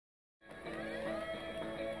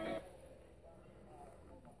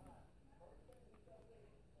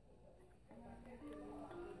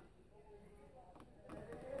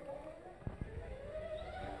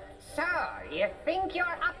think you're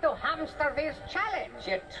up to Hamsterviel's challenge,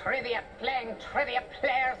 you trivia-playing trivia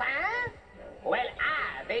players, eh? Well,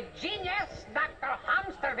 I, the genius Dr.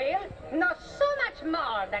 Hamsterviel, know so much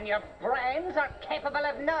more than your brains are capable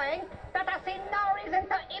of knowing that I see no reason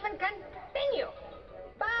to even continue.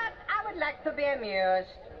 But I would like to be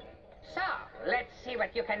amused. So, let's see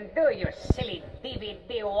what you can do, you silly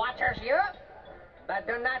DVD watchers, you. But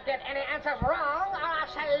do not get any answers wrong, or I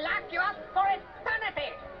shall lock you up for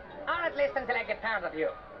eternity. Or at least until I get tired of you.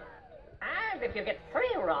 And if you get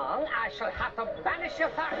 3 wrong, I shall have to banish you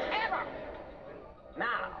forever.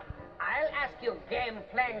 Now, I'll ask you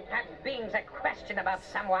game-playing type beings a question about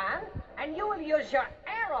someone, and you will use your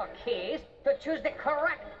arrow keys to choose the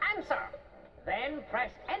correct answer. Then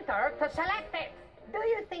press enter to select it. Do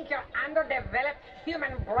you think your underdeveloped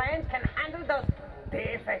human brains can handle those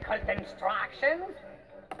difficult instructions?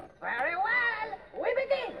 Very well, we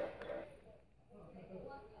begin.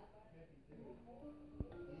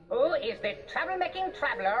 Who is the troublemaking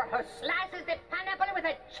traveler who slices the pineapple with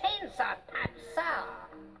a chainsaw type saw?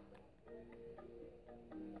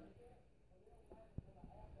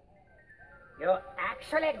 You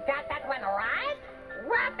actually got that one right?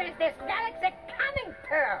 What is this galaxy coming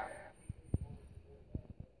to?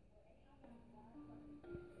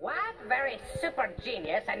 What very super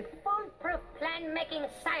genius and foolproof plan-making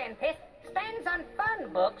scientist stands on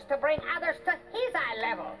phone books to bring others to his eye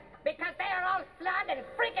level? Because they are all flawed and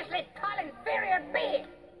freakishly tall inferior beings.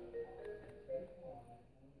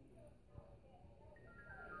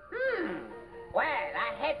 Well,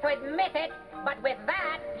 I hate to admit it, but with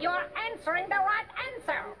that, you're answering the right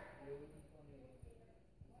answer.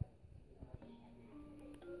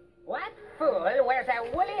 What fool wears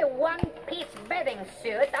a woolly one-piece bathing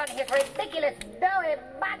suit on his ridiculous doughy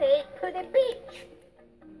body to the beach?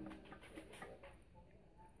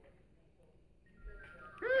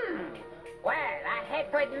 Well, I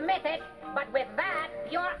hate to admit it, but with that,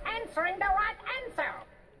 you're answering the right answer.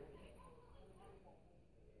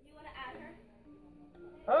 You want to add her?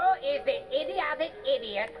 Who is the idiotic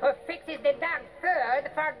idiot who fixes the dog food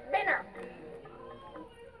for dinner?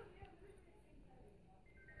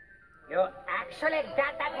 You actually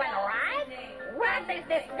got that one right? What is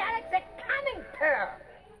this galaxy coming to?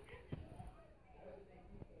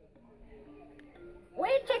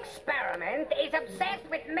 Which experiment is obsessed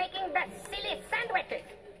with making the silly sandwiches?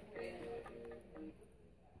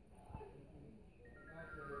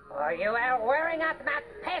 Oh, you are wearing out my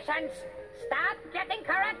patience. Stop getting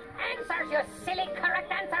correct answers, you silly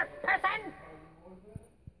correct answer person.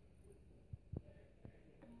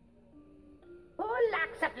 Who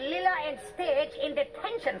locks up Lilo and Stitch in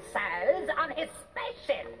detention cells on his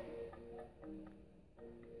spaceship?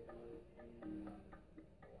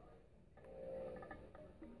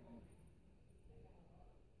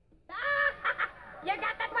 You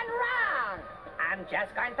got that one wrong. I'm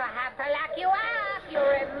just going to have to lock you up, you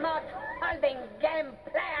remote-holding game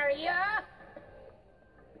player, you.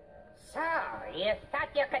 So, you thought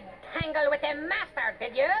you could tangle with a master,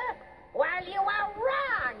 did you? Well, you were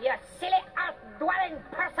wrong, you silly earth-dwelling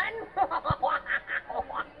person.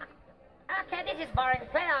 Okay, this is boring.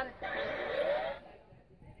 Play on.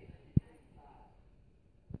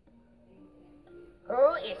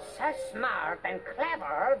 Who is so smart and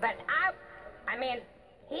clever that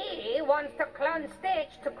he wants to clone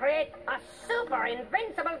Stitch to create a super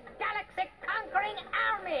invincible galaxy-conquering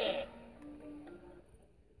army?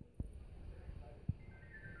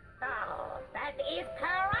 Oh, that is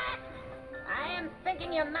correct! I am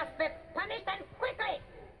thinking you must be punished and quickly!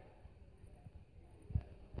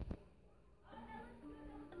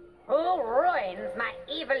 Who ruins my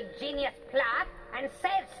evil genius plot and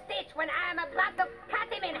saves Stitch when I am about to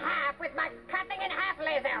cut him in half with my cutting-in-half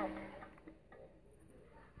laser?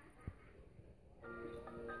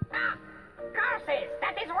 Ah, curses!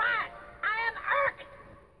 That is right! I am irked!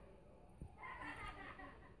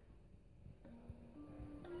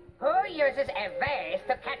 Who uses a vase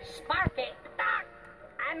to catch Sparky?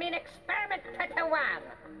 Experiment 21.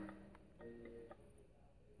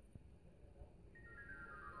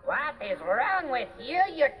 What is wrong with you,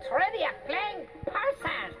 you trivia-playing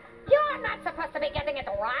person? You are not supposed to be getting it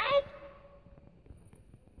right!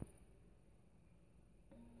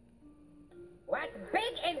 What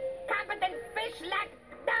big, incompetent fish-like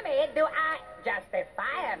dummy do I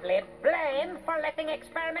justifiably blame for letting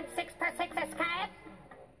Experiment 626 escape?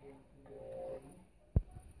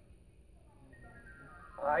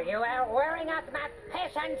 Oh, you are wearing out my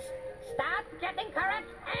patience. Stop getting correct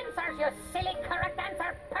answers, you silly correct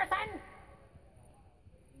answer person!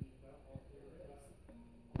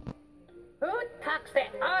 Who talks the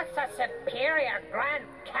also superior Grand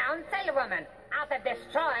Councilwoman out of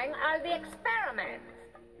destroying all the experiments.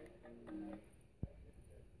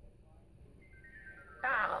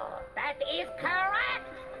 Oh, that is correct.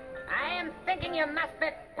 I am thinking you must be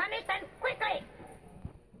punished and quickly.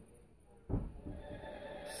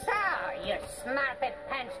 So, you smarty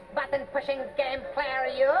pants button-pushing game player,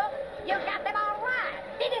 you got them all right,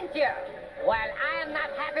 didn't you? Well, I am not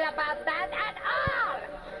happy about that at all.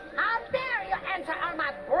 How dare you answer all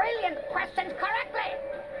my brilliant questions correctly?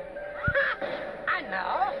 Ha! I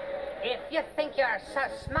know. If you think you're so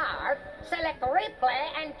smart, select replay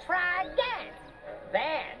and try again.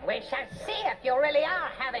 Then we shall see if you really are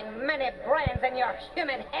having many brains in your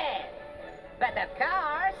human head. But of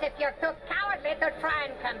course, if you're too cowardly to try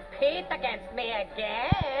and compete against me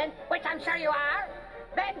again, which I'm sure you are,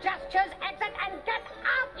 then just choose exit and get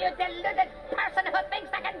out, you deluded